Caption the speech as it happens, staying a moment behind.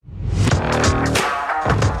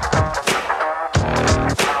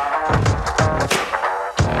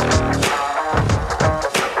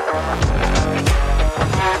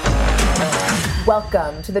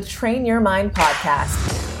Welcome to the Train Your Mind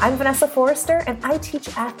podcast. I'm Vanessa Forrester, and I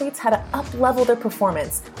teach athletes how to up-level their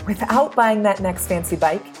performance without buying that next fancy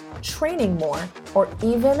bike, training more, or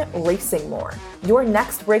even racing more. Your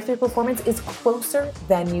next breakthrough performance is closer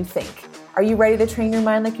than you think. Are you ready to train your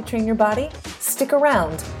mind like you train your body? Stick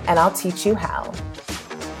around, and I'll teach you how.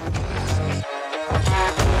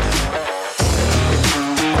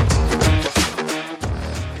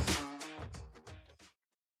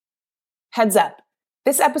 Heads up.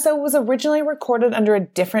 This episode was originally recorded under a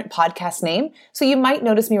different podcast name, so you might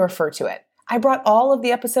notice me refer to it. I brought all of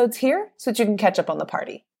the episodes here so that you can catch up on the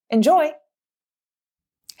party. Enjoy!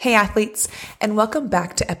 Hey athletes, and welcome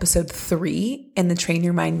back to episode 3 in the Train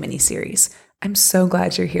Your Mind mini-series. I'm so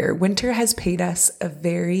glad you're here. Winter has paid us a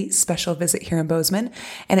very special visit here in Bozeman,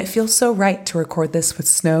 and it feels so right to record this with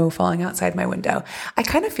snow falling outside my window. I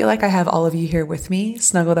kind of feel like I have all of you here with me,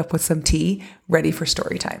 snuggled up with some tea, ready for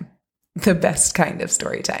story time. The best kind of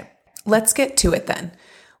story time. Let's get to it then.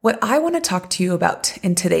 What I want to talk to you about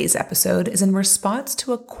in today's episode is in response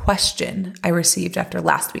to a question I received after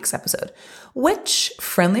last week's episode, which,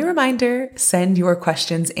 friendly reminder, send your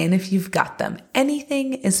questions in if you've got them.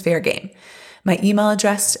 Anything is fair game. My email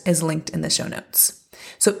address is linked in the show notes.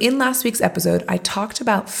 So in last week's episode, I talked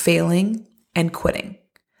about failing and quitting,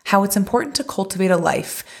 how it's important to cultivate a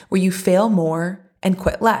life where you fail more and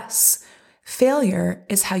quit less. Failure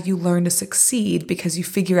is how you learn to succeed because you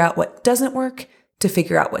figure out what doesn't work to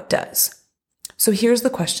figure out what does. So here's the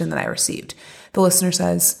question that I received. The listener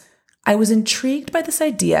says, I was intrigued by this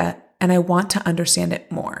idea and I want to understand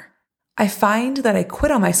it more. I find that I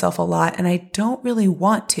quit on myself a lot and I don't really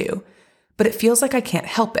want to, but it feels like I can't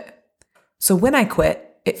help it. So when I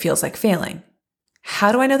quit, it feels like failing.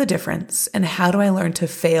 How do I know the difference and how do I learn to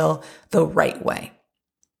fail the right way?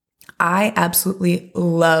 I absolutely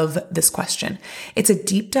love this question. It's a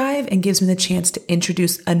deep dive and gives me the chance to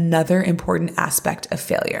introduce another important aspect of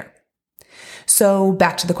failure. So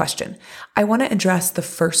back to the question. I want to address the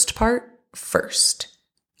first part first.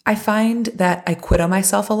 I find that I quit on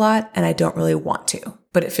myself a lot and I don't really want to,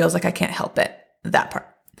 but it feels like I can't help it. That part.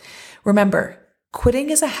 Remember, quitting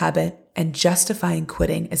is a habit and justifying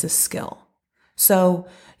quitting is a skill. So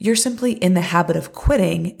you're simply in the habit of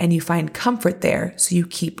quitting and you find comfort there, so you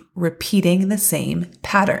keep repeating the same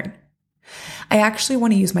pattern. I actually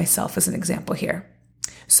want to use myself as an example here.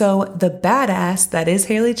 So the badass that is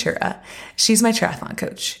Haley Chura, she's my triathlon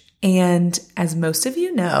coach. And as most of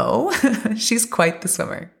you know, she's quite the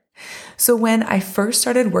swimmer. So when I first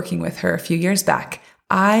started working with her a few years back,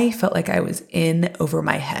 I felt like I was in over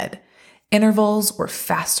my head. Intervals were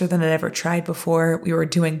faster than I'd ever tried before. We were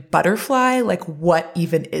doing butterfly. Like, what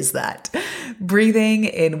even is that? Breathing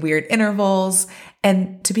in weird intervals.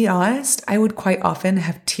 And to be honest, I would quite often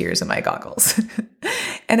have tears in my goggles.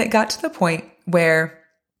 And it got to the point where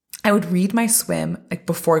I would read my swim like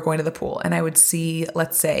before going to the pool and I would see,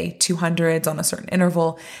 let's say 200s on a certain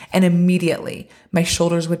interval. And immediately my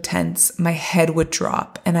shoulders would tense, my head would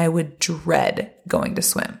drop, and I would dread going to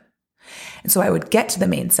swim. And so I would get to the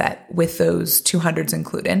main set with those 200s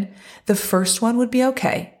included. The first one would be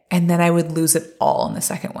okay. And then I would lose it all in the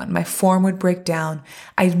second one. My form would break down.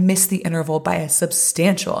 I'd miss the interval by a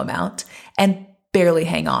substantial amount and barely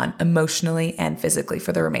hang on emotionally and physically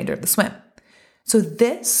for the remainder of the swim. So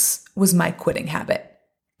this was my quitting habit.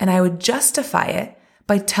 And I would justify it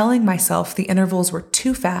by telling myself the intervals were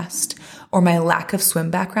too fast or my lack of swim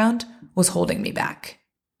background was holding me back.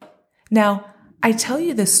 Now, I tell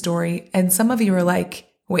you this story and some of you are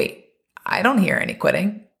like, wait, I don't hear any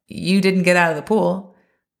quitting. You didn't get out of the pool.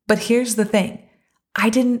 But here's the thing. I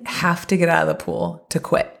didn't have to get out of the pool to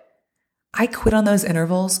quit. I quit on those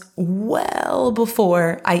intervals well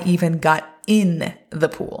before I even got in the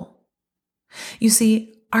pool. You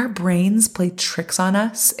see, our brains play tricks on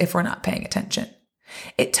us if we're not paying attention.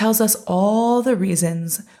 It tells us all the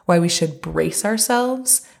reasons why we should brace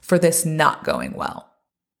ourselves for this not going well.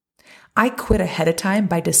 I quit ahead of time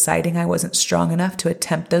by deciding I wasn't strong enough to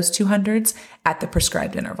attempt those 200s at the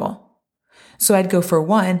prescribed interval. So I'd go for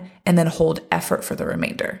one and then hold effort for the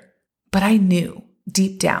remainder. But I knew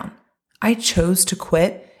deep down, I chose to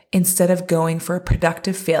quit instead of going for a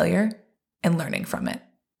productive failure and learning from it.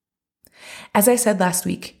 As I said last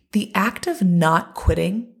week, the act of not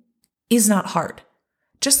quitting is not hard.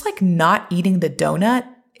 Just like not eating the donut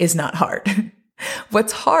is not hard.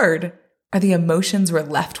 What's hard are the emotions we're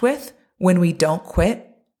left with when we don't quit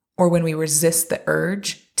or when we resist the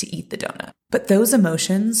urge to eat the donut. But those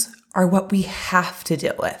emotions are what we have to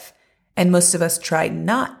deal with, and most of us try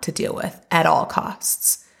not to deal with at all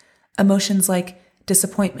costs. Emotions like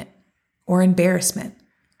disappointment or embarrassment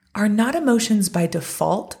are not emotions by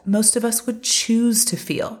default most of us would choose to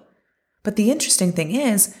feel. But the interesting thing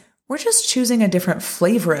is, we're just choosing a different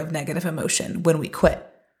flavor of negative emotion when we quit,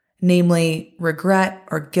 namely regret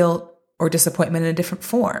or guilt or disappointment in a different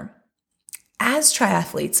form. As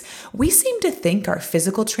triathletes, we seem to think our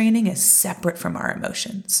physical training is separate from our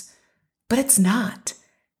emotions, but it's not.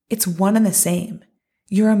 It's one and the same.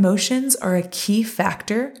 Your emotions are a key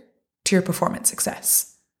factor to your performance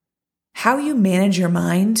success. How you manage your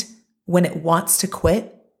mind when it wants to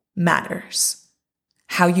quit matters.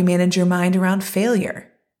 How you manage your mind around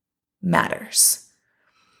failure matters.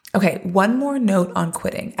 Okay, one more note on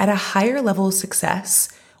quitting. At a higher level of success,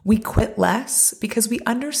 we quit less because we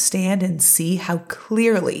understand and see how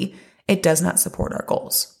clearly it does not support our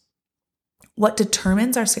goals. What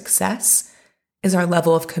determines our success is our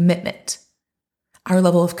level of commitment. Our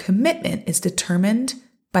level of commitment is determined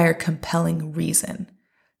by our compelling reason.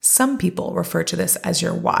 Some people refer to this as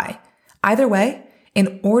your why. Either way,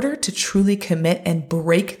 in order to truly commit and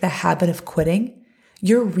break the habit of quitting,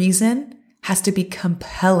 your reason has to be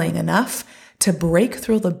compelling enough to break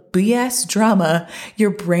through the BS drama your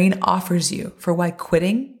brain offers you for why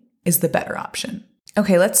quitting is the better option.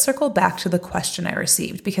 Okay, let's circle back to the question I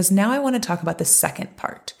received because now I want to talk about the second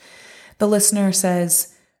part. The listener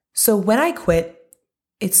says, so when I quit,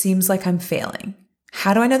 it seems like I'm failing.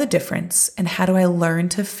 How do I know the difference and how do I learn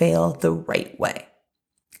to fail the right way?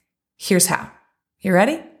 Here's how. You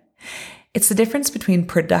ready? It's the difference between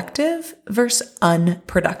productive versus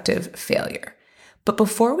unproductive failure. But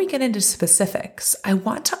before we get into specifics, I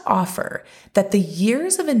want to offer that the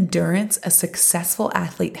years of endurance a successful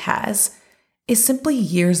athlete has is simply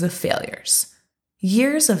years of failures.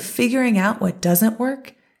 Years of figuring out what doesn't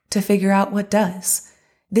work to figure out what does.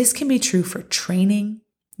 This can be true for training,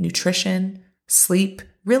 nutrition, sleep,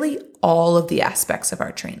 really all of the aspects of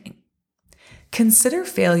our training. Consider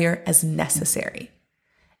failure as necessary.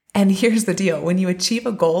 And here's the deal. When you achieve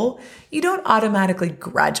a goal, you don't automatically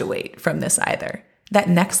graduate from this either. That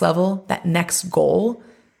next level, that next goal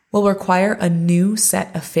will require a new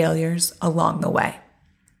set of failures along the way.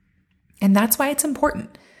 And that's why it's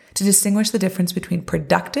important to distinguish the difference between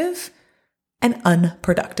productive and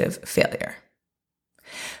unproductive failure.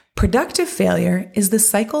 Productive failure is the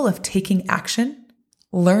cycle of taking action,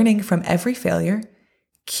 learning from every failure,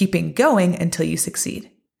 keeping going until you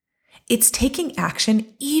succeed. It's taking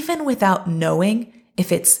action even without knowing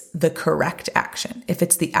if it's the correct action, if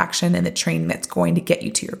it's the action in the training that's going to get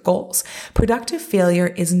you to your goals. Productive failure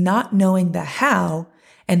is not knowing the how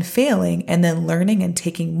and failing and then learning and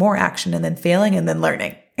taking more action and then failing and then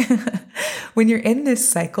learning. When you're in this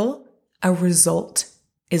cycle, a result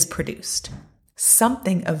is produced.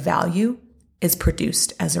 Something of value is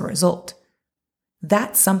produced as a result.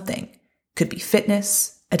 That something could be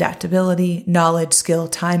fitness, adaptability, knowledge, skill,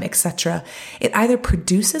 time, etc. It either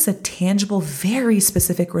produces a tangible, very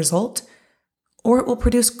specific result, or it will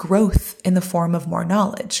produce growth in the form of more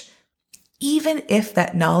knowledge. Even if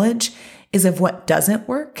that knowledge is of what doesn't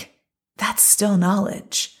work, that's still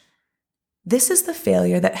knowledge. This is the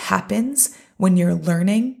failure that happens when you're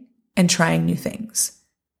learning and trying new things.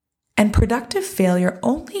 And productive failure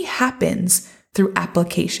only happens through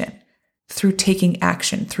application, through taking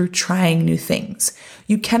action, through trying new things.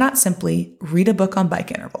 You cannot simply read a book on bike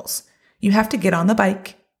intervals. You have to get on the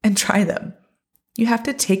bike and try them. You have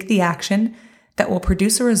to take the action that will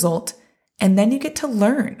produce a result, and then you get to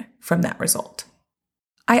learn from that result.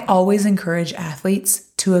 I always encourage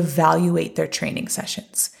athletes to evaluate their training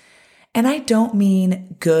sessions. And I don't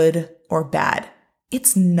mean good or bad.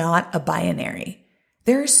 It's not a binary.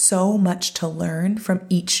 There is so much to learn from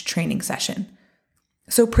each training session.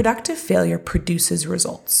 So productive failure produces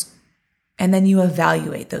results, and then you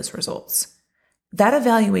evaluate those results. That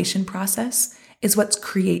evaluation process is what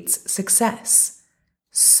creates success.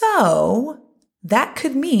 So that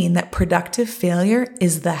could mean that productive failure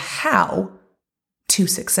is the how to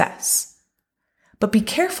success. But be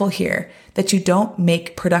careful here that you don't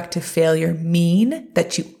make productive failure mean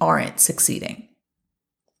that you aren't succeeding.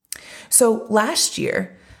 So last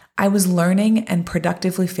year, I was learning and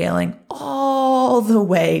productively failing all the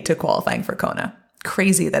way to qualifying for Kona.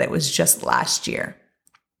 Crazy that it was just last year.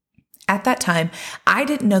 At that time, I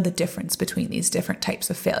didn't know the difference between these different types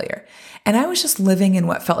of failure. And I was just living in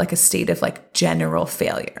what felt like a state of general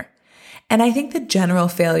failure. And I think the general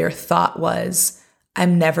failure thought was,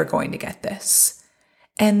 I'm never going to get this.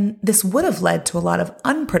 And this would have led to a lot of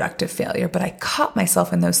unproductive failure, but I caught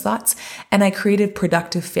myself in those thoughts and I created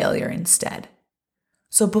productive failure instead.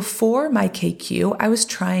 So before my KQ, I was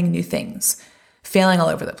trying new things. failing all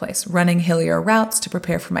over the place, running hillier routes to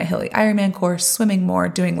prepare for my hilly Ironman course, swimming more,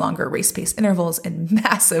 doing longer race pace intervals, and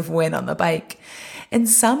massive win on the bike. And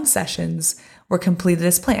some sessions were completed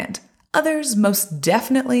as planned. Others most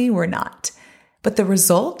definitely were not. But the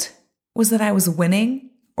result was that I was winning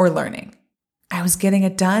or learning. I was getting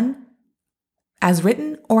it done as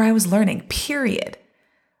written or I was learning, period.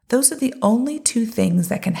 Those are the only two things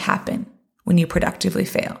that can happen when you productively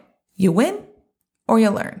fail. You win or you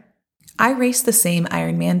learn. I raced the same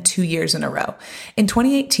Ironman 2 years in a row. In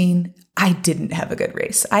 2018, I didn't have a good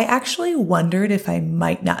race. I actually wondered if I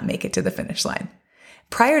might not make it to the finish line.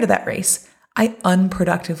 Prior to that race, I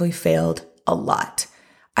unproductively failed a lot.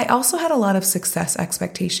 I also had a lot of success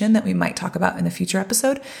expectation that we might talk about in a future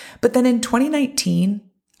episode. But then in 2019,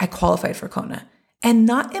 I qualified for Kona, and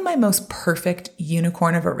not in my most perfect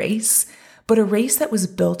unicorn of a race, but a race that was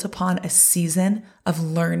built upon a season of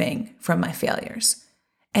learning from my failures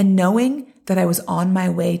and knowing that I was on my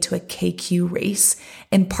way to a KQ race,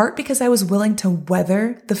 in part because I was willing to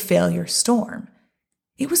weather the failure storm.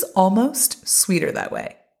 It was almost sweeter that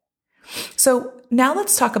way. So now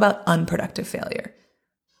let's talk about unproductive failure.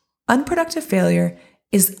 Unproductive failure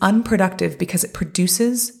is unproductive because it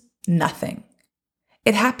produces nothing.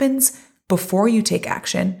 It happens before you take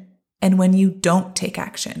action and when you don't take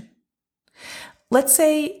action. Let's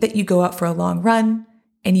say that you go out for a long run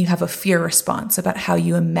and you have a fear response about how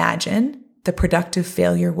you imagine the productive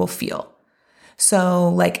failure will feel. So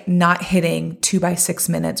like not hitting 2x6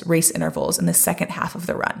 minutes race intervals in the second half of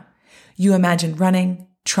the run. You imagine running,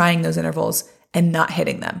 trying those intervals and not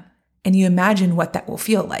hitting them. And you imagine what that will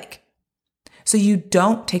feel like. So you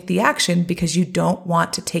don't take the action because you don't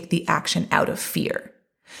want to take the action out of fear.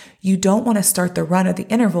 You don't want to start the run or the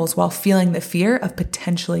intervals while feeling the fear of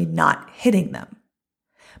potentially not hitting them.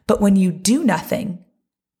 But when you do nothing,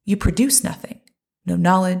 you produce nothing. No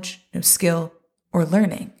knowledge, no skill, or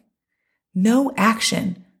learning. No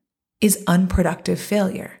action is unproductive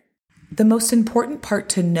failure. The most important part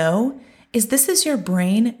to know is this is your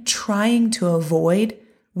brain trying to avoid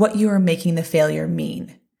what you are making the failure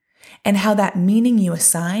mean, and how that meaning you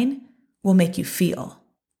assign will make you feel.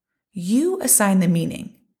 You assign the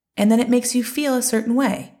meaning, and then it makes you feel a certain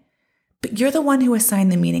way, but you're the one who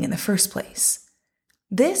assigned the meaning in the first place.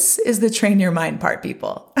 This is the train your mind part,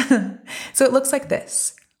 people. So it looks like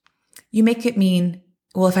this. You make it mean,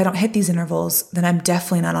 well, if I don't hit these intervals, then I'm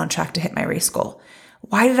definitely not on track to hit my race goal.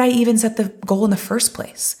 Why did I even set the goal in the first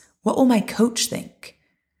place? What will my coach think?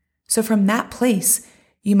 So from that place,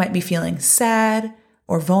 you might be feeling sad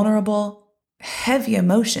or vulnerable, heavy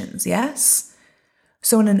emotions, yes?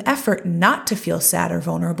 So in an effort not to feel sad or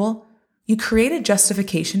vulnerable, you create a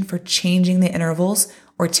justification for changing the intervals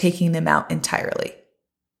or taking them out entirely.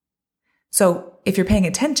 So if you're paying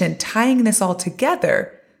attention, tying this all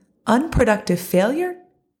together, unproductive failure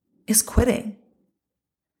is quitting.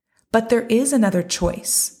 But there is another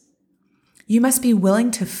choice. You must be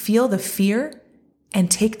willing to feel the fear and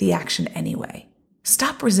take the action anyway.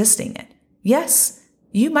 Stop resisting it. Yes,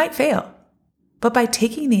 you might fail, but by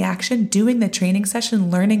taking the action, doing the training session,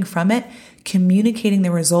 learning from it, communicating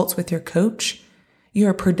the results with your coach, you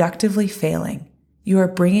are productively failing. You are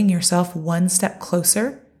bringing yourself one step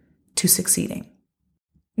closer to succeeding.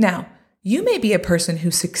 Now, you may be a person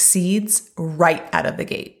who succeeds right out of the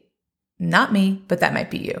gate. Not me, but that might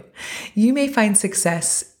be you. You may find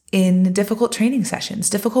success in difficult training sessions,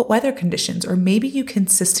 difficult weather conditions, or maybe you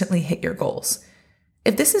consistently hit your goals.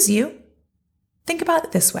 If this is you, think about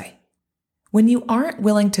it this way. When you aren't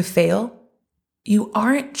willing to fail, you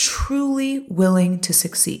aren't truly willing to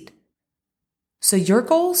succeed. So your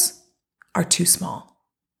goals are too small.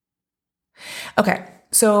 Okay,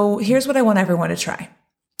 so here's what I want everyone to try.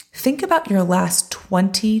 Think about your last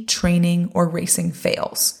 20 training or racing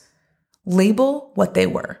fails. Label what they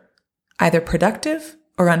were, either productive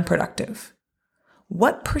or unproductive.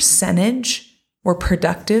 What percentage were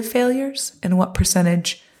productive failures and what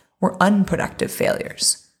percentage were unproductive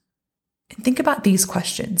failures? And think about these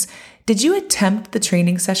questions. Did you attempt the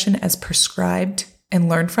training session as prescribed and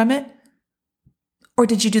learn from it? Or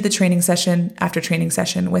did you do the training session after training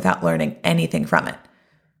session without learning anything from it?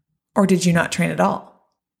 Or did you not train at all?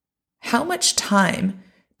 How much time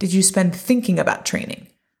did you spend thinking about training,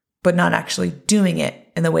 but not actually doing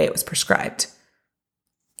it in the way it was prescribed?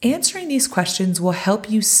 Answering these questions will help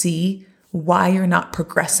you see why you're not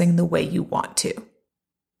progressing the way you want to.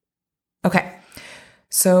 Okay,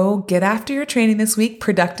 so get after your training this week,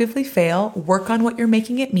 productively fail, work on what you're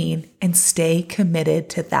making it mean, and stay committed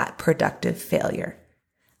to that productive failure.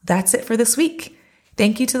 That's it for this week.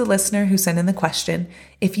 Thank you to the listener who sent in the question.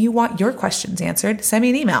 If you want your questions answered, send me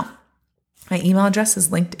an email. My email address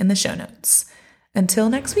is linked in the show notes. Until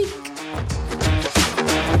next week.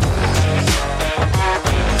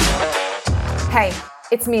 Hey,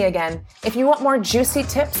 it's me again. If you want more juicy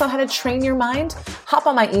tips on how to train your mind, hop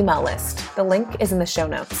on my email list. The link is in the show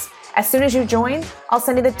notes. As soon as you join, I'll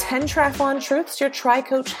send you the 10 triathlon truths your tri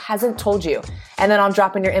coach hasn't told you. And then I'll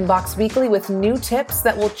drop in your inbox weekly with new tips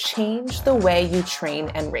that will change the way you train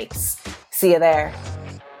and race. See you there.